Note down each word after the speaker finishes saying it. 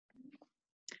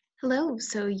Hello,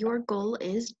 so your goal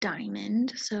is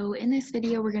diamond. So in this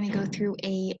video, we're going to go through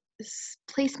a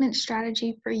placement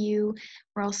strategy for you.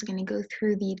 We're also going to go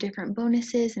through the different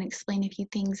bonuses and explain a few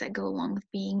things that go along with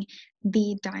being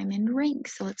the diamond rank.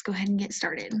 So let's go ahead and get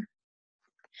started.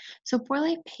 So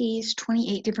 4Life pays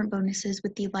 28 different bonuses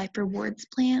with the Life Rewards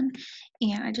plan.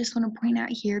 And I just want to point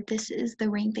out here, this is the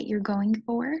rank that you're going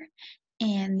for.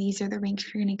 And these are the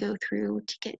ranks you're going to go through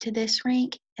to get to this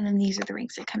rank. And then these are the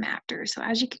ranks that come after. So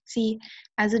as you can see,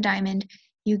 as a diamond,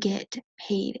 you get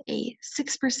paid a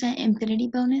 6% infinity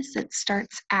bonus that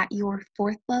starts at your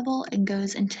 4th level and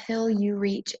goes until you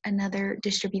reach another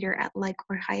distributor at like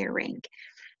or higher rank.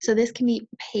 So this can be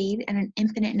paid at an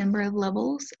infinite number of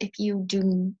levels if you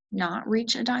do not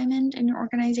reach a diamond in your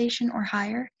organization or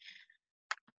higher.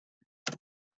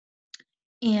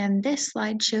 And this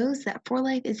slide shows that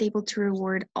 4Life is able to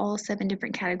reward all 7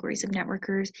 different categories of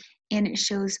networkers, and it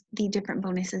shows the different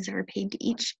bonuses that are paid to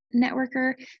each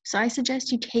networker. So I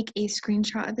suggest you take a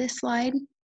screenshot of this slide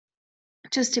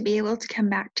just to be able to come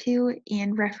back to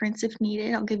and reference if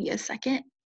needed. I'll give you a second.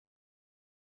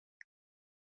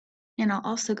 And I'll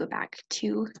also go back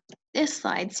to this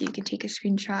slide so you can take a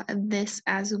screenshot of this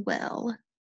as well.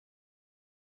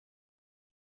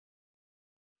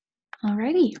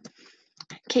 Alrighty.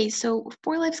 Okay, so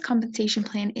 4Life's compensation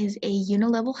plan is a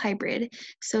unilevel hybrid.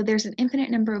 So there's an infinite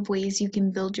number of ways you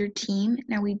can build your team.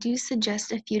 Now we do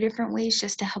suggest a few different ways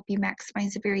just to help you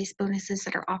maximize the various bonuses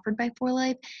that are offered by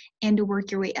 4Life and to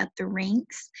work your way up the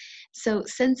ranks. So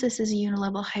since this is a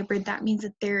unilevel hybrid, that means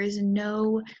that there is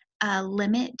no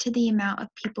limit to the amount of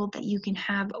people that you can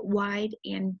have wide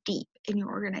and deep in your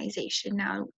organization.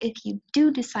 Now, if you do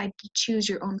decide to choose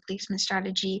your own placement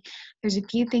strategy, there's a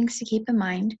few things to keep in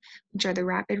mind, which are the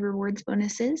rapid rewards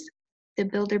bonuses, the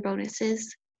builder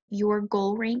bonuses, your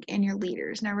goal rank, and your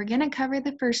leaders. Now, we're going to cover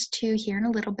the first two here in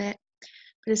a little bit.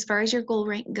 But as far as your goal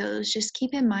rank goes, just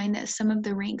keep in mind that some of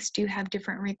the ranks do have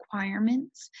different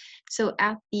requirements. So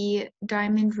at the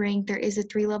diamond rank, there is a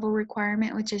 3-level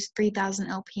requirement, which is 3,000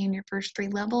 LP in your first 3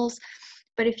 levels.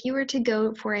 But if you were to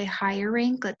go for a higher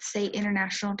rank, let's say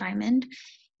international diamond,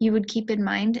 you would keep in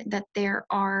mind that there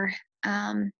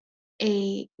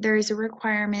is a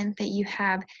requirement that you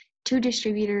have 2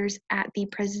 distributors at the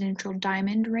presidential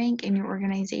diamond rank in your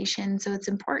organization. So it's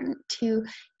important to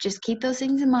just keep those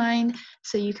things in mind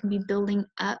so you can be building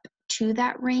up to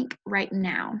that rank right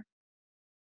now.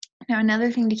 Now,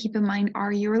 another thing to keep in mind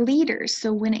are your leaders.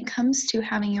 So when it comes to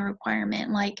having a requirement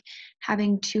like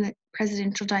having 2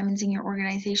 presidential diamonds in your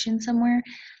organization somewhere,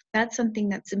 that's something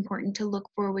that's important to look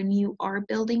for when you are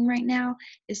building right now,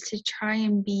 is to try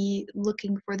and be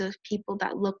looking for those people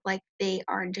that look like they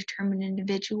are determined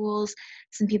individuals,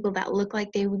 some people that look like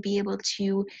they would be able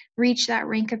to reach that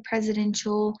rank of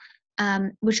presidential,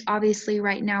 which obviously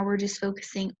right now we're just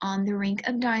focusing on the rank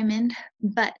of diamond.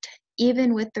 But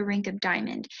even with the rank of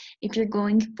diamond, if you're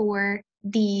going for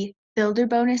the builder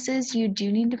bonuses, you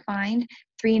do need to find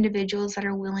 3 individuals that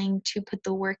are willing to put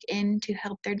the work in to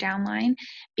help their downline,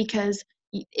 because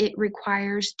it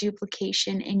requires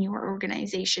duplication in your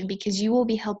organization, because you will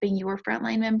be helping your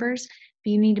frontline members,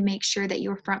 but you need to make sure that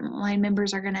your frontline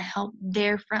members are going to help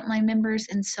their frontline members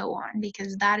and so on,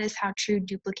 because that is how true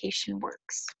duplication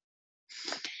works.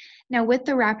 Now, with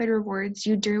the rapid rewards,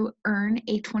 you do earn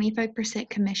a 25%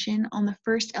 commission on the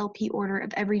first LP order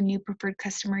of every new preferred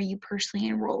customer you personally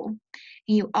enroll.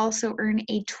 And you also earn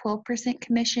a 12%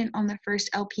 commission on the first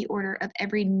LP order of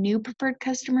every new preferred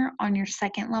customer on your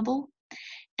 2nd level,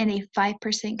 and a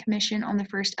 5% commission on the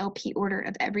first LP order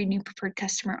of every new preferred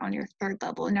customer on your 3rd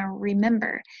level. Now,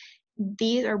 remember,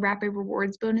 these are rapid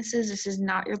rewards bonuses. This is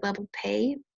not your level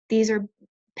pay. These are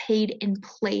paid in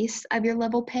place of your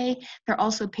level pay. They're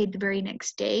also paid the very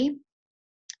next day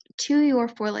to your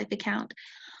 4Life account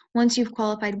once you've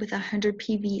qualified with 100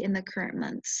 PV in the current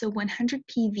month. So 100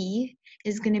 PV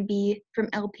is going to be from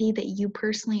LP that you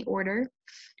personally order,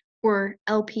 or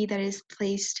LP that is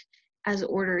placed as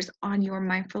orders on your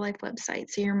My4Life website.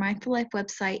 So your My4Life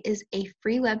website is a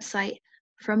free website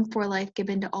from 4Life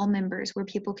given to all members, where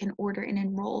people can order and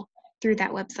enroll through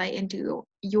that website into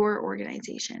your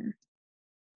organization.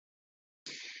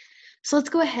 So let's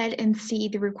go ahead and see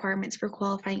the requirements for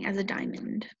qualifying as a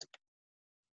diamond.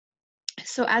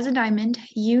 So as a diamond,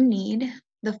 you need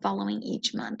the following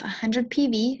each month: 100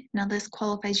 PV. Now this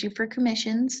qualifies you for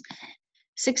commissions.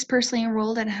 6 personally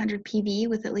enrolled at 100 PV,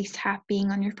 with at least half being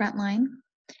on your front line,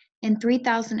 and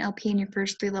 3,000 LP in your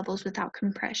first 3 levels without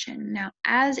compression. Now,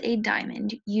 as a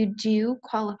diamond, you do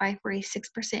qualify for a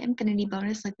 6% infinity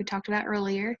bonus like we talked about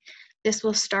earlier. This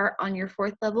will start on your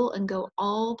 4th level and go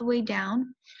all the way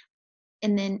down,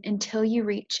 and then until you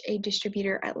reach a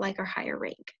distributor at like or higher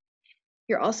rank.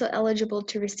 You're also eligible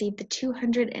to receive the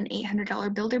 $200 and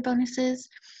 $800 builder bonuses.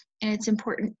 And it's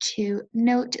important to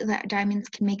note that diamonds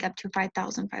can make up to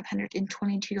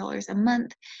 $5,522 a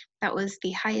month. That was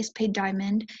the highest paid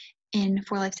diamond in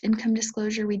 4Life's income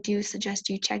disclosure. We do suggest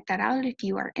you check that out if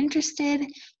you are interested.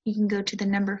 You can go to the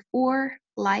number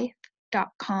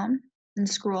 4life.com and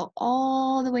scroll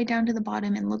all the way down to the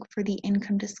bottom and look for the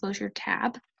income disclosure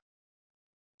tab.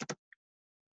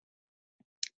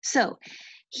 So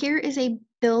here is a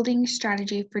building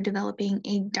strategy for developing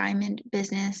a diamond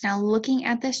business. Now, looking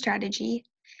at the strategy,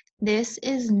 this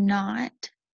is not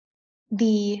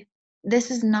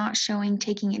showing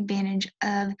taking advantage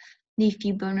of the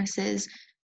few bonuses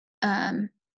at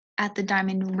the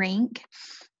diamond rank.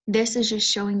 This is just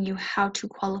showing you how to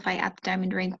qualify at the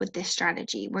diamond rank with this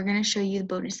strategy. We're going to show you the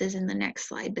bonuses in the next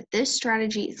slide, but this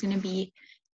strategy is going to be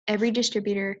every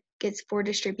distributor gets 4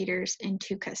 distributors and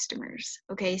 2 customers.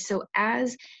 Okay, so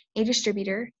as a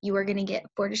distributor, you are going to get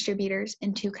 4 distributors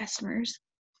and 2 customers.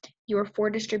 Your 4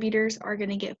 distributors are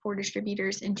going to get 4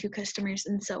 distributors and 2 customers,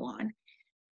 and so on.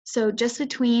 So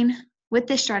with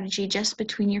this strategy, just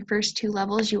between your first 2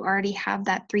 levels, you already have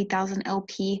that 3,000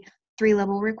 LP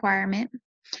 3-level requirement.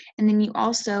 And then you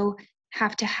also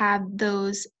have to have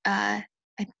those, I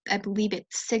believe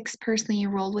it's 6 personally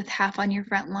enrolled with half on your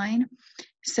front line.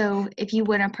 So if you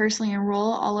want to personally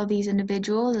enroll all of these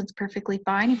individuals, it's perfectly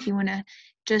fine. If you want to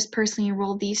just personally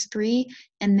enroll these 3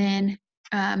 and then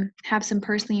have some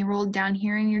personally enrolled down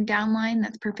here in your downline,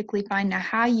 that's perfectly fine. Now,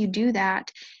 how you do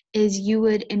that is you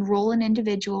would enroll an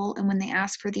individual, and when they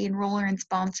ask for the enroller and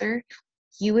sponsor,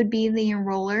 you would be the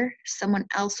enroller, someone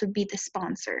else would be the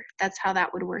sponsor. That's how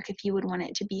that would work if you would want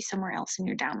it to be somewhere else in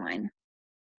your downline.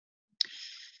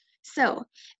 So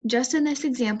just in this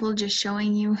example, just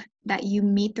showing you that you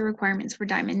meet the requirements for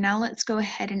diamond. Now let's go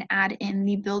ahead and add in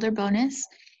the builder bonus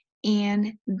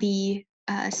and the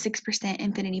 6%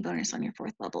 infinity bonus on your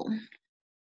 4th level.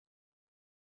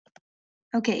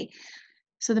 Okay,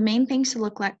 so the main things to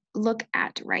look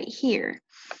at right here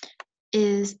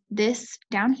is this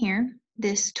down here,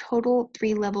 this total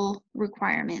 3-level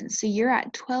requirement. So you're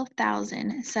at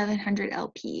 12,700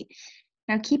 LP.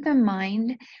 Now keep in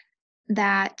mind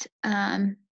that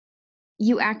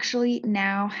you actually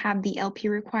now have the LP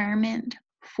requirement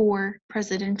for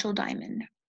Presidential Diamond.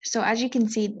 So as you can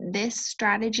see, this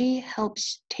strategy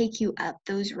helps take you up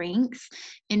those ranks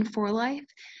in 4Life.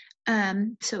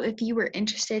 So if you were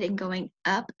interested in going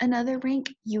up another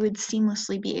rank, you would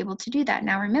seamlessly be able to do that.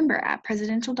 Now remember, at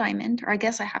Presidential Diamond, or I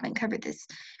guess I haven't covered this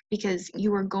because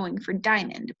you were going for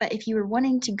Diamond, but if you were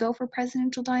wanting to go for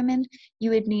Presidential Diamond,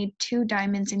 you would need 2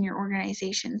 diamonds in your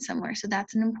organization somewhere. So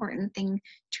that's an important thing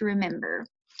to remember.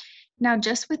 Now,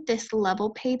 just with this level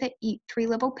pay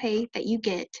 3-level pay that you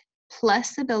get,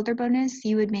 plus the builder bonus,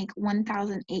 you would make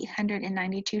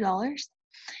 $1,892.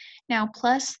 Now,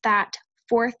 plus that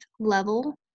 4th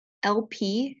level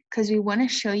LP, because we want to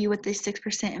show you what this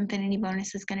 6% infinity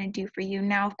bonus is going to do for you.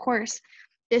 Now, of course,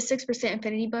 this 6%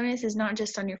 infinity bonus is not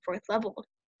just on your 4th level.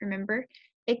 Remember,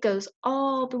 it goes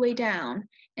all the way down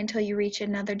until you reach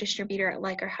another distributor at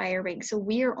like or higher rank. So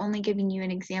we are only giving you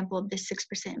an example of this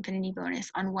 6% infinity bonus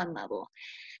on 1 level.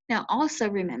 Now, also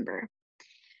remember,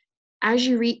 as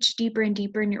you reach deeper and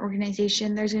deeper in your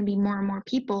organization, there's going to be more and more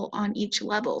people on each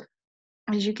level.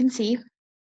 As you can see,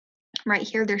 right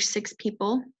here, there's 6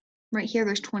 people. Right here,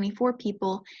 there's 24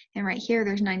 people. And right here,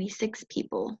 there's 96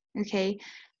 people. Okay.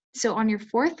 So on your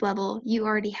 4th level, you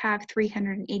already have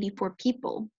 384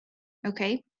 people.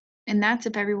 Okay. And that's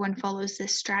if everyone follows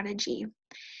this strategy.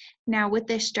 Now with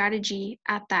this strategy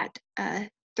at that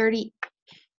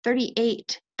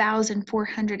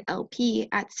 38,400 LP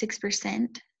at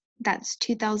 6%, that's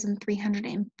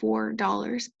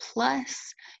 $2,304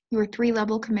 plus your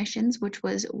 3-level commissions, which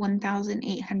was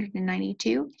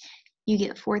 $1,892. You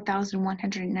get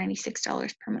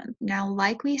 $4,196 per month. Now,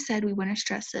 like we said, we want to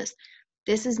stress this.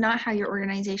 This is not how your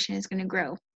organization is going to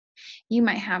grow. You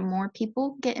might have more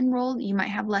people get enrolled. You might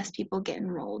have less people get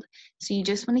enrolled. So you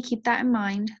just want to keep that in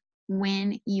mind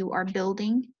when you are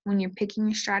building, when you're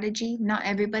picking a strategy. Not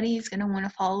everybody is going to want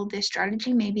to follow this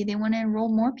strategy. Maybe they want to enroll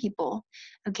more people.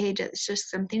 Okay, it's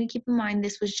just something to keep in mind.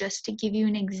 This was just to give you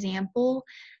an example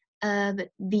of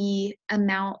the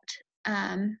amount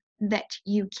that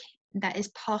is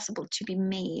possible to be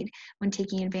made when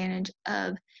taking advantage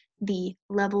of the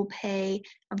level pay,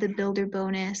 of the builder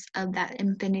bonus, of that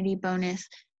infinity bonus,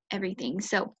 everything.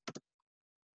 So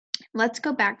let's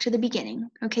go back to the beginning.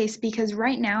 Okay, so because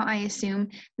right now I assume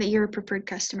that you're a preferred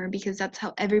customer because that's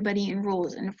how everybody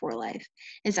enrolls in 4Life,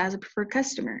 is as a preferred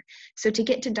customer. So to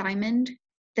get to Diamond,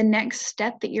 the next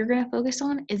step that you're going to focus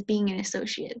on is being an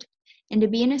associate. And to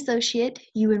be an associate,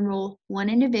 you enroll one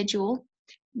individual.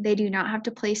 They do not have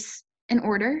to place an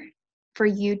order for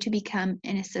you to become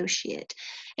an associate.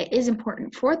 It is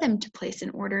important for them to place an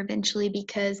order eventually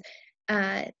because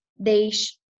they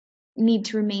need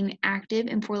to remain active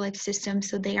in 4Life system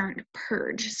so they aren't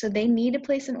purged. So they need to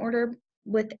place an order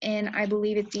within, I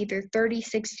believe it's either 30,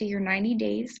 60, or 90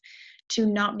 days to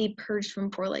not be purged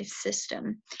from 4Life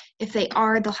system. If they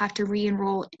are, they'll have to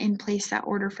re-enroll and place that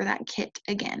order for that kit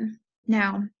again.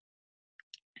 Now,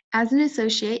 as an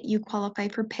associate, you qualify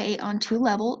for pay on 2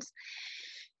 levels.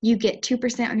 You get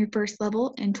 2% on your first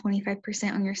level and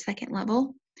 25% on your second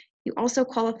level. You also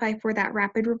qualify for that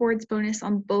rapid rewards bonus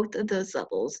on both of those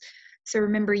levels. So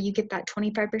remember, you get that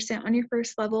 25% on your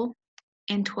first level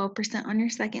and 12% on your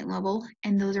second level,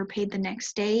 and those are paid the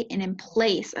next day and in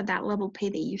place of that level pay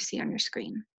that you see on your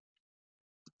screen.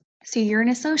 So you're an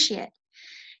associate.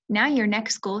 Now your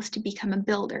next goal is to become a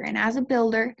builder, and as a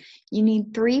builder, you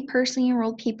need 3 personally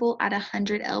enrolled people at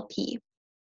 100 LP.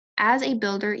 As a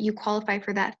builder, you qualify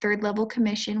for that 3rd level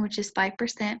commission, which is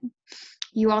 5%.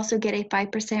 You also get a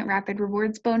 5% rapid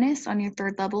rewards bonus on your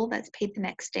 3rd level that's paid the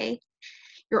next day.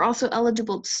 You're also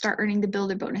eligible to start earning the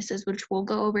builder bonuses, which we'll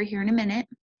go over here in a minute.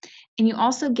 And you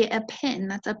also get a pin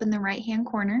that's up in the right-hand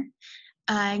corner.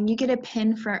 And you get a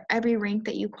pin for every rank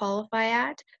that you qualify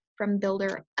at from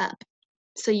builder up.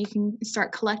 So you can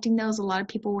start collecting those. A lot of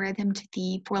people wear them to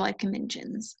the 4Life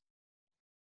conventions.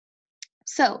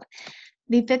 So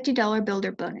the $50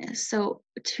 builder bonus. So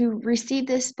to receive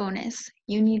this bonus,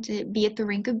 you need to be at the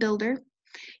rank of builder.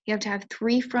 You have to have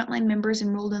 3 frontline members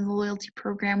enrolled in the loyalty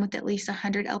program with at least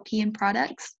 100 LP in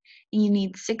products, and you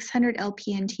need 600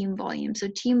 LP in team volume. So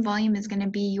team volume is going to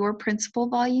be your principal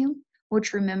volume,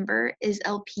 which remember is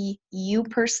LP you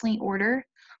personally order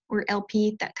or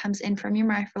LP that comes in from your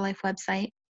My4Life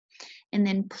website, and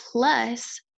then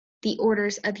plus the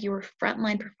orders of your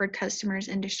frontline preferred customers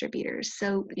and distributors.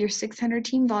 So your 600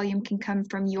 team volume can come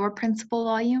from your principal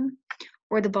volume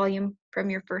or the volume from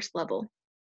your first level.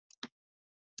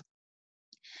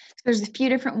 There's a few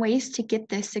different ways to get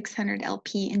this 600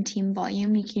 LP in team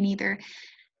volume. You can either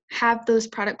have those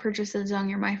product purchases on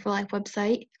your My4Life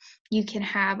website. You can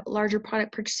have larger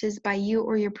product purchases by you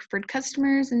or your preferred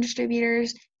customers and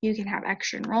distributors. You can have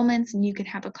extra enrollments, and you can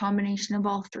have a combination of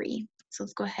all 3. So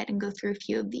let's go ahead and go through a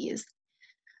few of these.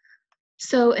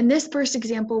 So in this first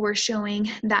example, we're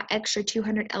showing that extra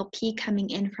 200 LP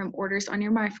coming in from orders on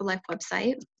your My4Life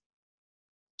website.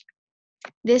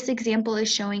 This example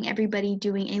is showing everybody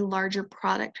doing a larger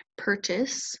product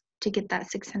purchase to get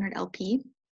that 600 LP.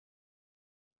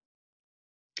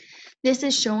 This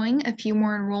is showing a few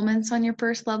more enrollments on your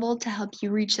first level to help you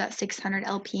reach that 600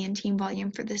 LP in team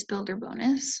volume for this builder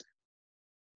bonus.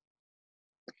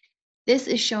 This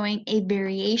is showing a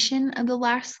variation of the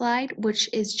last slide, which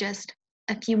is just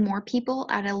a few more people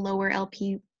at a lower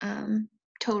LP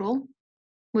total,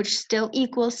 which still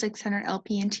equals 600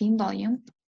 LP in team volume.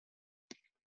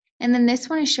 And then this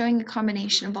one is showing a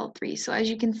combination of all 3. So as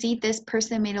you can see, this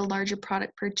person made a larger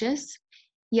product purchase.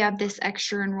 You have this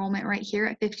extra enrollment right here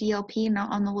at 50 LP,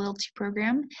 not on the loyalty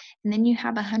program. And then you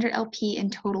have 100 LP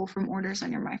in total from orders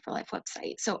on your My4Life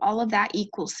website. So all of that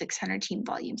equals 600 team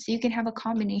volume. So you can have a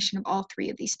combination of all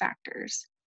 3 of these factors.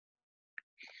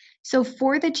 So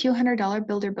for the $200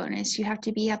 builder bonus, you have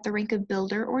to be at the rank of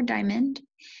builder or diamond.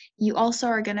 You also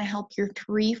are going to help your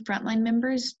 3 frontline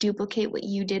members duplicate what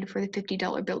you did for the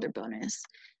 $50 builder bonus.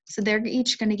 So they're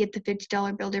each going to get the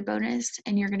 $50 builder bonus,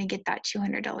 and you're going to get that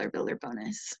 $200 builder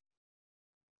bonus.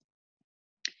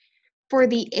 For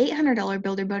the $800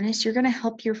 builder bonus, you're going to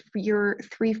help your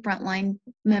 3 frontline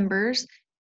members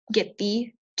get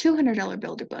the $200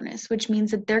 builder bonus, which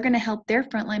means that they're going to help their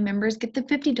frontline members get the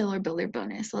 $50 builder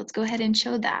bonus. So let's go ahead and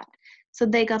show that. So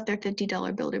they got their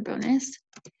 $50 builder bonus.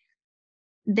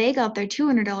 They got their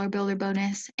 $200 builder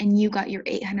bonus, and you got your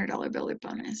 $800 builder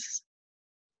bonus.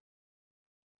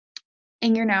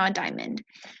 And you're now a diamond.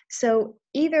 So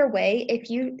either way,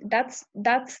 that's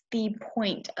the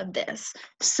point of this.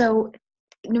 So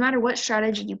no matter what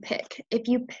strategy you pick, if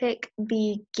you pick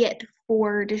the get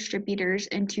 4 distributors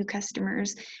and 2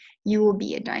 customers, you will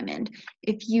be a diamond.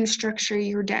 If you structure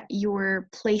your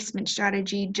placement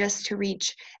strategy just to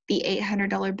reach the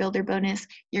 $800 builder bonus,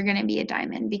 you're going to be a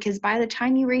diamond, because by the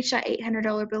time you reach that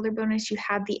 $800 builder bonus, you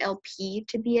have the LP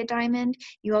to be a diamond.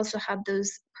 You also have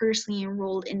those personally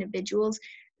enrolled individuals.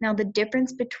 Now, the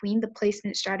difference between the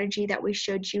placement strategy that we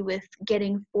showed you with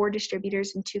getting 4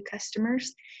 distributors and 2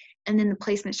 customers, and then the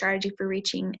placement strategy for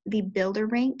reaching the builder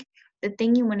rank, the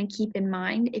thing you want to keep in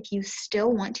mind, if you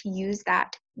still want to use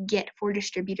that get 4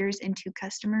 distributors and 2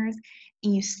 customers,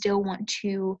 and you still want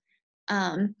to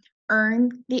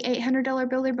earn the $800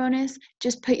 builder bonus,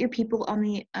 just put your people on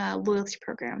the loyalty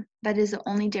program. That is the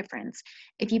only difference.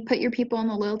 If you put your people on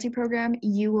the loyalty program,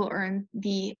 you will earn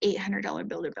the $800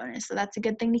 builder bonus. So that's a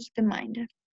good thing to keep in mind.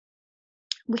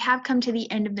 We have come to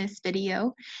the end of this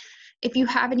video. If you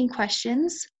have any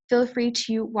questions, feel free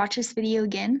to watch this video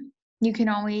again. You can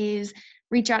always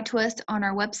reach out to us on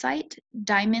our website,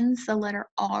 diamonds, the letter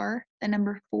R, the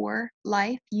number 4,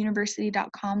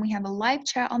 lifeuniversity.com. We have a live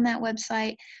chat on that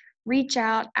website. Reach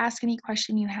out, ask any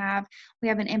question you have. We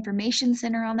have an information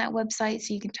center on that website,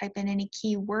 so you can type in any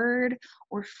keyword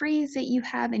or phrase that you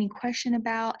have any question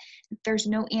about. If there's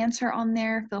no answer on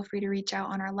there, feel free to reach out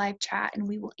on our live chat and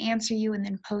we will answer you and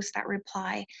then post that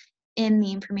reply in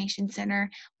the information center.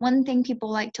 One thing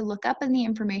people like to look up in the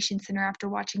information center after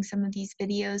watching some of these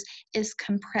videos is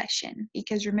compression,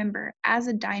 because remember, as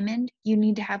a diamond, you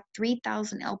need to have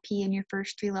 3,000 LP in your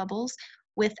first 3 levels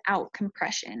without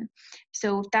compression.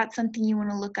 So if that's something you want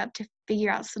to look up to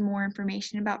figure out some more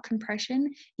information about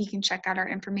compression, you can check out our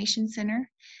information center.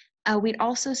 We'd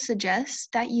also suggest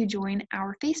that you join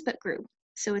our Facebook group.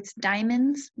 So it's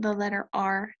diamonds, the letter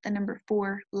R, the number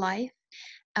 4, life.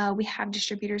 We have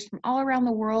distributors from all around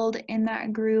the world in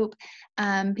that group,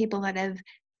 people that have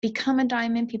become a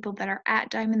diamond, people that are at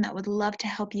diamond that would love to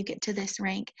help you get to this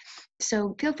rank.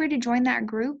 So feel free to join that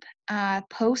group,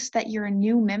 post that you're a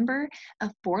new member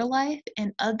of 4 Life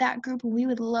and of that group. We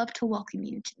would love to welcome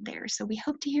you there. So we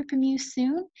hope to hear from you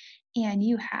soon, and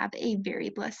you have a very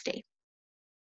blessed day.